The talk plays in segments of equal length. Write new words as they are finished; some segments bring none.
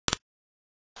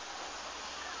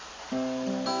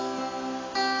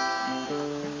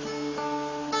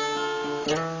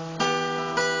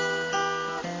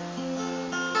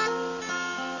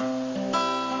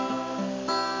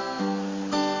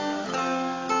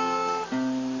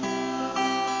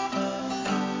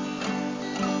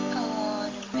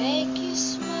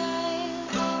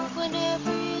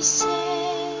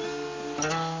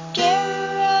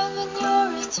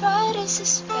is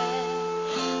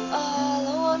spent. All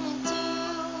I wanna do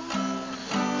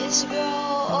is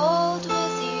grow old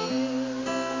with you.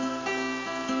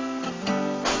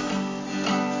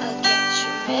 I'll get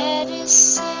your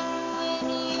medicine when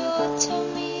your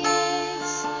tummy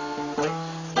aches.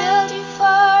 Build your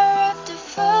fire up the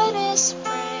furnace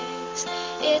breaks.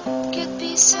 It could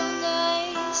be so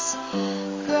nice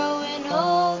growing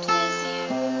old with you.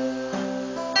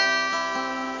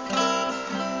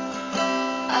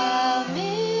 I'll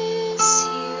miss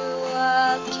you,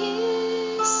 I'll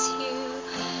kiss you,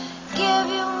 give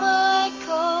you my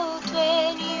coat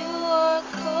when you are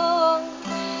cold.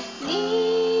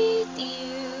 Need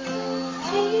you,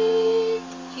 feed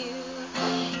you,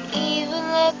 even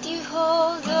let you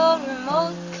hold the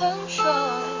remote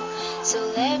control. So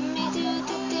let me do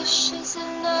the dishes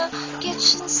in the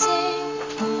kitchen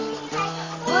sink.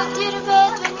 Put you to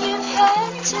bed when you've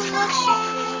had too much to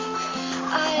drink.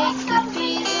 I could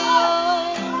be the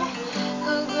one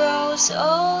who grows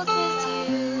old with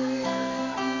you.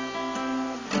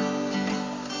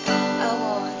 I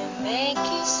wanna make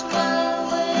you smile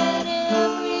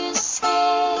whenever you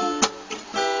say,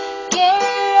 get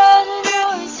around when your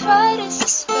arthritis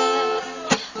is bad.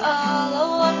 All I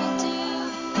wanna do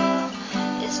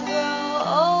is grow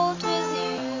old with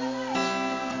you.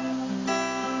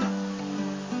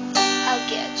 I'll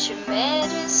get your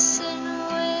medicine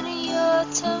when your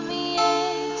tummy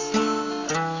aches.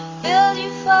 Build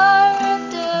your fire if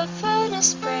the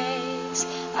furnace breaks.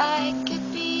 I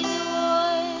could be the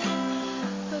one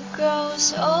who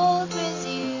grows old with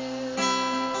you.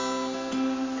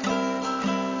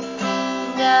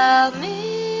 And I'll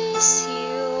miss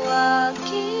you, I'll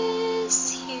kiss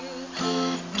you,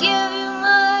 give you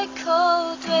my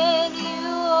coat when you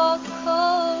are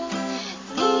cold.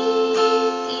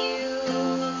 Need you,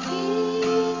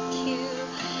 feed you,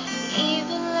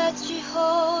 even let you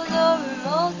hold the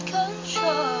remote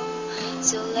control.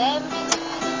 So let me do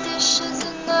the dishes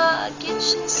in the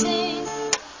kitchen sink.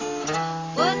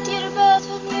 Put you to bed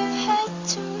when you've had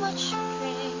too much to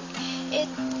drink. It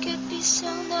could be so